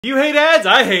You hate ads?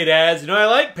 I hate ads. You know what I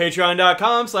like?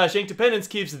 Patreon.com/inkdependence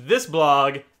keeps this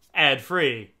blog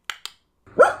ad-free.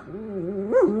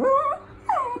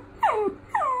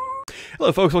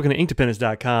 Hello folks, welcome to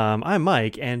inkdependence.com. I'm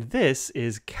Mike, and this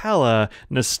is Kala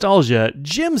Nostalgia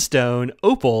Gemstone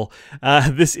Opal.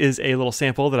 This is a little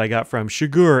sample that I got from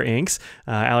Shigure Inks.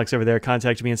 Alex over there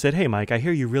contacted me and said, "Hey Mike, I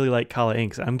hear you really like Kala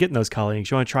inks. I'm getting those Kala inks.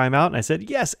 You want to try them out?" And I said,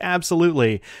 "Yes,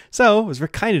 absolutely." So, he was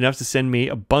kind enough to send me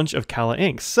a bunch of Kala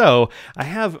inks. So, I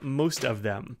have most of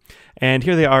them. And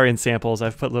here they are in samples.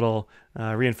 I've put little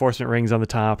reinforcement rings on the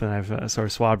top, and I've sort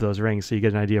of swabbed those rings so you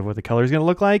get an idea of what the color is going to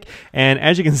look like. And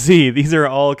as you can see, these are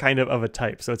all kind of a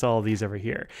type. So it's all these over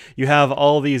here. You have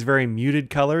all these very muted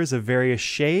colors of various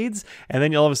shades, and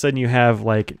then all of a sudden you have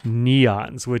like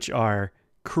neons, which are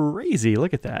crazy.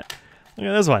 Look at that. Look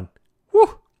at this one.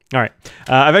 Woo! All right,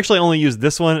 I've actually only used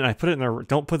this one, and I put it in the,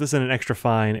 don't put this in an extra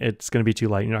fine. It's going to be too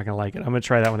light. You're not going to like it. I'm going to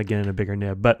try that one again in a bigger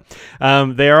nib. But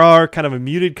they are kind of a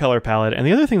muted color palette, and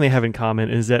the other thing they have in common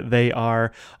is that they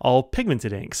are all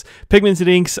pigmented inks. Pigmented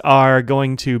inks are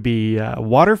going to be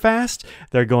water fast.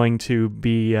 They're going to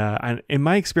be, in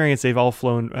my experience, they've all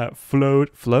flowed,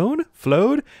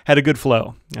 had a good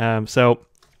flow. So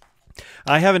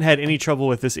I haven't had any trouble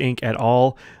with this ink at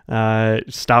all,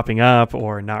 stopping up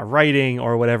or not writing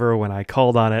or whatever when I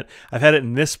called on it. I've had it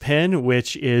in this pen,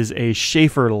 which is a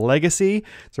Schaefer Legacy.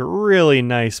 It's a really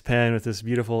nice pen with this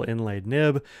beautiful inlaid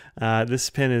nib. This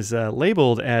pen is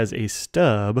labeled as a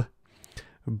stub,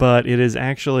 but it is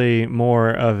actually more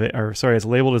of it, or sorry, it's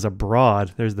labeled as a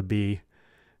broad. There's the B,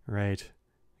 right?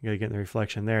 You gotta get the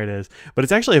reflection. There it is. But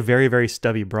it's actually a very, very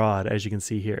stubby broad, as you can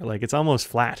see here. Like, it's almost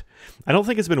flat. I don't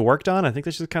think it's been worked on. I think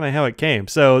that's just kind of how it came.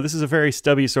 So this is a very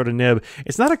stubby sort of nib.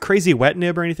 It's not a crazy wet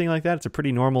nib or anything like that. It's a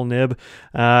pretty normal nib.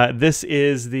 This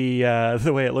is the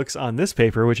way it looks on this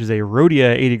paper, which is a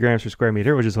Rhodia 80 grams per square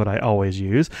meter, which is what I always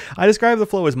use. I describe the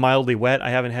flow as mildly wet.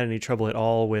 I haven't had any trouble at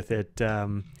all with it,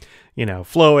 you know,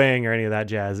 flowing or any of that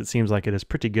jazz. It seems like it is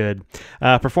pretty good.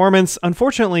 Performance,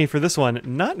 unfortunately for this one,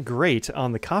 not great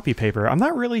on the copy paper. I'm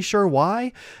not really sure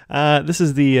why. This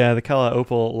is the Kala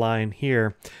Opal line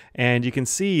here, and you can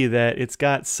see that it's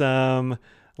got some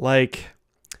like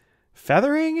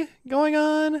feathering going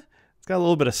on. It's got a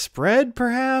little bit of spread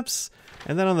perhaps,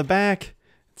 and then on the back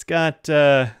it's got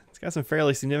some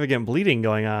fairly significant bleeding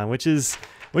going on, which is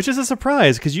a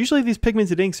surprise, because usually these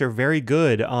pigmented inks are very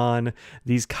good on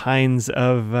these kinds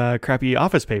of crappy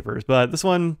office papers, but this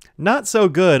one, not so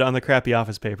good on the crappy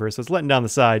office paper, so it's letting down the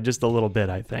side just a little bit,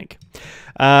 I think.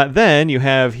 Then you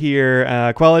have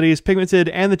here qualities, pigmented,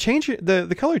 and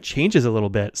the color changes a little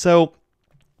bit. So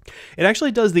it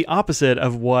actually does the opposite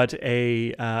of what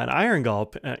an iron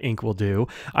gall ink will do.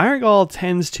 Iron gall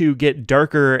tends to get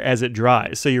darker as it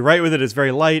dries. So you write with it, it's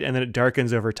very light, and then it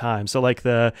darkens over time. So like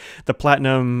the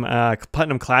Platinum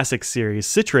Classic series,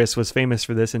 Citrus was famous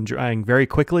for this in drying very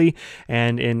quickly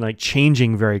and in like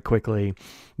changing very quickly.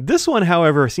 This one,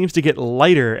 however, seems to get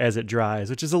lighter as it dries,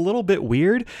 which is a little bit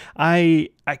weird. I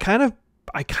kind of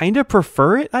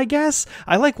prefer it, I guess.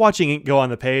 I like watching ink go on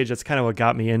the page. That's kind of what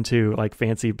got me into like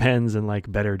fancy pens and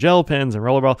like better gel pens and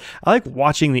rollerball. I like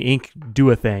watching the ink do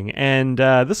a thing. And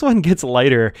this one gets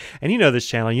lighter. And you know this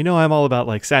channel, you know I'm all about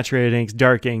like saturated inks,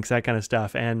 dark inks, that kind of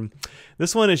stuff. And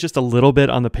this one is just a little bit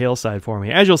on the pale side for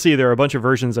me. As you'll see, there are a bunch of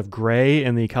versions of gray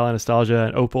in the Kala Nostalgia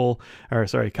and Opal, or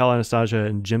sorry, Kala Nostalgia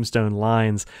and Gemstone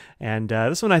lines. And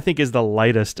this one I think is the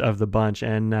lightest of the bunch.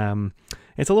 And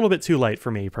it's a little bit too light for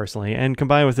me personally, and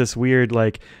combined with this weird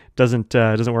like doesn't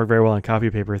work very well on copy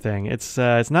paper thing, it's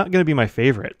not going to be my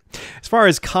favorite. As far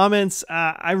as comments,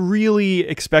 I really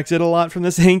expected a lot from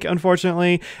this ink,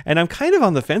 unfortunately, and I'm kind of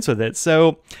on the fence with it.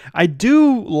 So I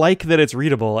do like that it's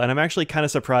readable, and I'm actually kind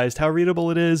of surprised how readable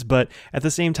it is, but at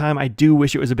the same time, I do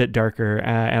wish it was a bit darker,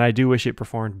 and I do wish it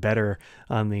performed better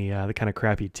on the kind of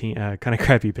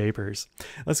crappy papers.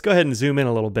 Let's go ahead and zoom in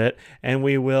a little bit, and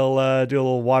we will do a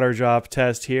little water drop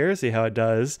test here, see how it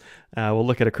does. We'll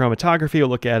look at a chromatography, we'll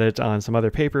look at it on some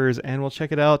other papers, and we'll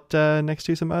check it out next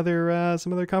to some other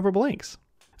comparable inks.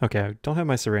 Okay, I don't have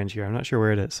my syringe here. I'm not sure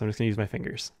where it is, so I'm just going to use my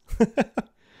fingers.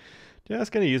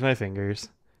 Just going to use my fingers.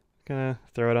 Going to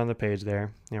throw it on the page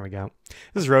there. There we go.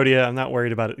 This is Rhodia. I'm not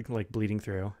worried about it like bleeding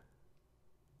through.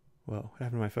 Whoa, what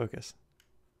happened to my focus?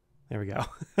 There we go.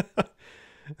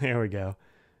 There we go.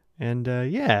 And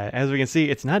yeah, as we can see,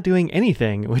 it's not doing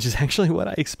anything, which is actually what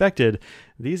I expected.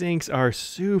 These inks are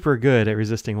super good at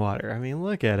resisting water. I mean,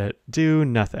 look at it. Do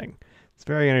nothing. It's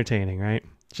very entertaining, right?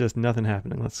 Just nothing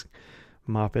happening. Let's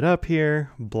mop it up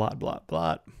here. Blot, blot,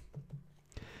 blot.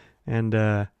 And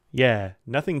yeah,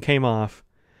 nothing came off.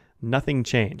 Nothing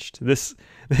changed. This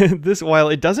while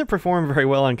it doesn't perform very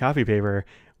well on copy paper,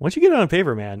 once you get it on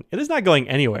paper, man, it is not going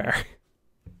anywhere.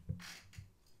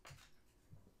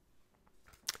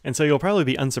 And so you'll probably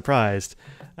be unsurprised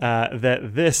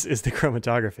that this is the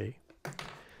chromatography.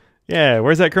 Yeah,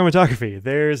 where's that chromatography?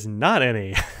 There's not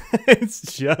any. It's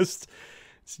just,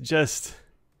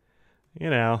 you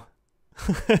know,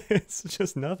 it's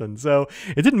just nothing. So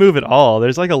it didn't move at all.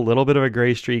 There's like a little bit of a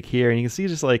gray streak here, and you can see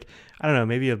just like, I don't know,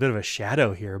 maybe a bit of a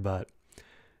shadow here, but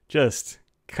just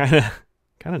kind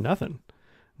of nothing.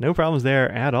 No problems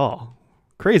there at all.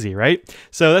 Crazy, right?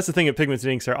 So that's the thing that pigmented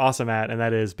inks are awesome at, and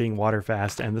that is being water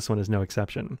fast, and this one is no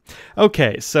exception.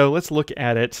 Okay, so let's look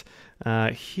at it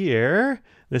here.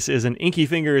 This is an Inky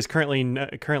Fingers currently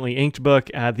inked book.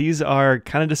 These are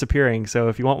kind of disappearing, so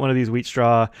if you want one of these wheat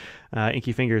straw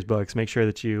Inky Fingers books, make sure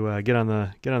that you get on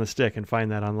the stick and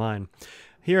find that online.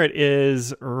 Here it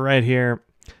is, right here.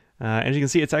 As you can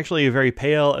see, it's actually very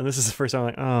pale, and this is the first time I'm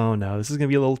like, oh no, this is gonna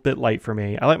be a little bit light for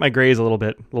me. I like my grays a little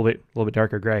bit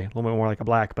darker gray, a little bit more like a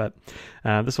black, but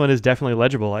this one is definitely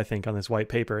legible, I think, on this white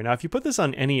paper. Now, if you put this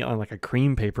on like a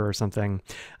cream paper or something,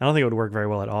 I don't think it would work very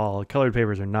well at all. Colored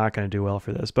papers are not going to do well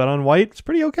for this, but on white, it's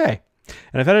pretty okay.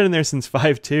 And I've had it in there since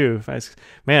 5/2.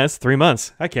 Man, that's 3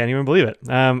 months. I can't even believe it.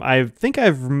 I think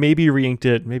I've maybe re-inked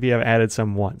it. Maybe I've added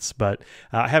some once, but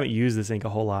I haven't used this ink a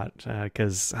whole lot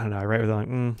because, I don't know, I write with it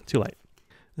like, too light.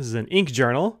 This is an ink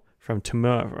journal from a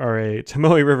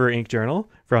Tomoe River ink journal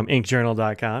from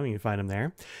inkjournal.com. You can find them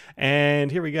there.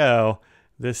 And here we go.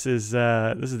 This is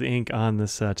the ink on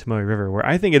this Tomoe River, where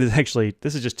I think it is actually,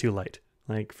 this is just too light.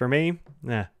 Like, for me,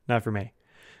 nah, not for me.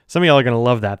 Some of y'all are going to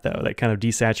love that, though, that kind of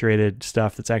desaturated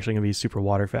stuff that's actually going to be super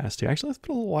water fast, too. Actually, let's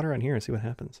put a little water on here and see what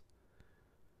happens.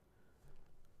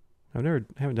 I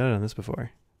haven't done it on this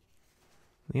before.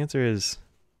 The answer is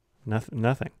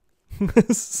nothing.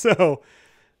 So,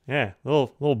 yeah, a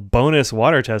little bonus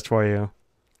water test for you.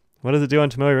 What does it do on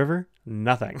Tomoe River?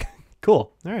 Nothing.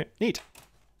 Cool. All right, neat.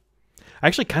 I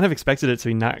actually kind of expected it to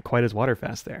be not quite as water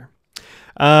fast there.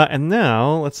 And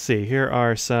now, let's see, here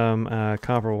are some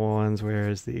comparable ones. Where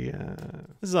is the...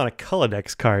 this is on a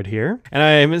Colodex card here. And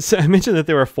I mentioned that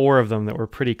there were 4 of them that were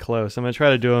pretty close. I'm going to try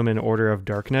to do them in order of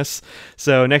darkness.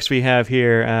 So next we have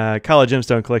here Kala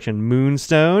Gemstone Collection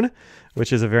Moonstone,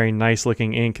 which is a very nice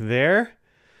looking ink there.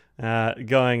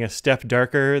 Going a step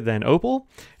darker than Opal.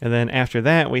 And then after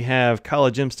that, we have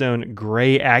Kala Gemstone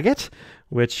Gray Agate,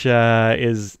 which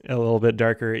is a little bit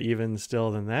darker even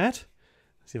still than that.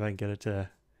 See if I can get it to,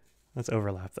 let's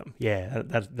overlap them. Yeah,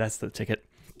 that's the ticket.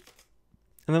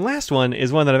 And the last one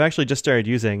is one that I've actually just started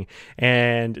using,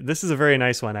 and this is a very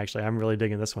nice one, actually. I'm really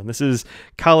digging this one. This is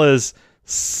Kala's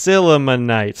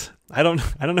Sillimanite. I don't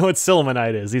know what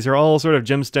Sillimanite is. These are all sort of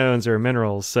gemstones or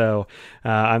minerals, so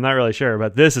I'm not really sure,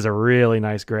 but this is a really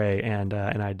nice gray, and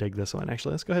I dig this one.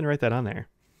 Actually, let's go ahead and write that on there.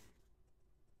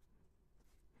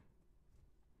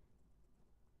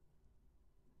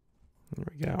 There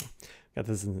we go. Got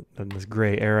this in this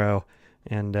gray arrow,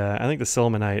 and I think the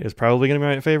Sillimanite is probably going to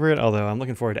be my favorite, although I'm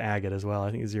looking forward to agate as well.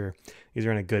 I think these are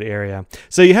in a good area.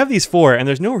 So you have these 4, and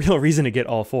there's no real reason to get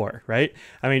all 4, right?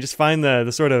 I mean, just find the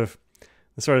sort of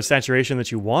saturation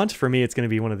that you want. For me, it's going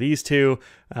to be one of these 2.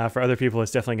 For other people,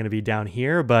 it's definitely going to be down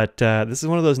here, but this is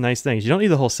one of those nice things. You don't need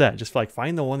the whole set. Just like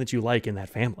find the one that you like in that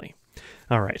family.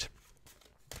 All right.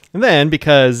 And then,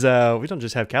 because we don't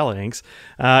just have Kala inks,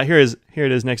 here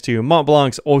it is next to Mont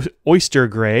Blanc's Oyster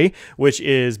Gray, which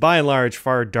is by and large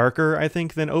far darker, I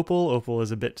think, than Opal. Opal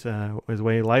is a bit is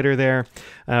way lighter there.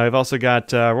 We've also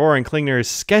got Roaring Klingner's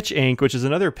Sketch Ink, which is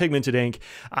another pigmented ink.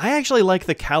 I actually like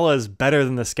the Kalas better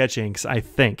than the Sketch Inks, I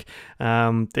think.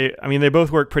 They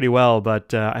both work pretty well,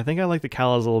 but I think I like the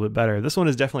Kalas a little bit better. This one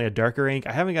is definitely a darker ink.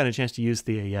 I haven't gotten a chance to use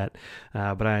Thea yet,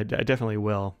 but I definitely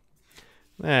will.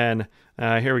 And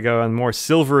here we go on more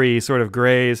silvery sort of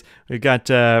grays. We've got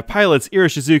Pilot's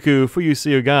Irishizuku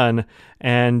Fuyusuyogun,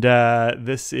 and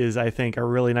this is, I think, a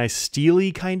really nice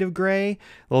steely kind of gray.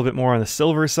 A little bit more on the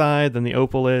silver side than the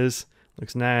Opal is.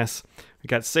 Looks nice. We've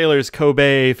got Sailor's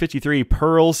Kobe 53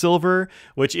 Pearl Silver,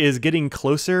 which is getting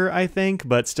closer, I think,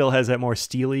 but still has that more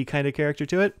steely kind of character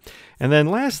to it. And then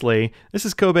lastly, this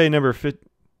is Kobe number 50.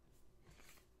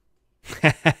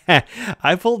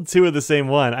 I pulled 2 of the same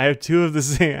one. I have 2 of the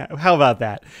same. How about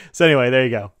that? So anyway, there you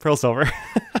go. Pearl Silver.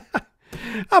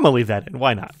 I'm going to leave that in.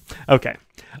 Why not? Okay.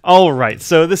 All right.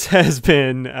 So this has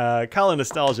been Kala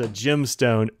Nostalgia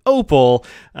Gemstone Opal.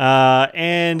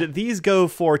 And these go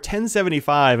for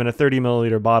 $10.75 in a 30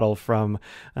 milliliter bottle from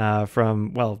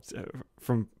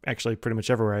from actually pretty much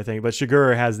everywhere, I think. But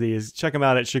Shigure has these. Check them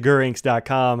out at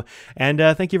shigureinks.com. And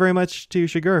thank you very much to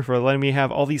Shigure for letting me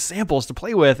have all these samples to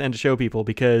play with and to show people,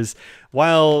 because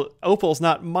while Opal's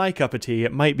not my cup of tea,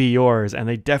 it might be yours, and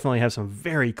they definitely have some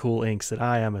very cool inks that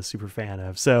I am a super fan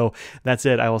of. So that's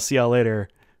it. I will see y'all later.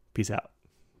 Peace out.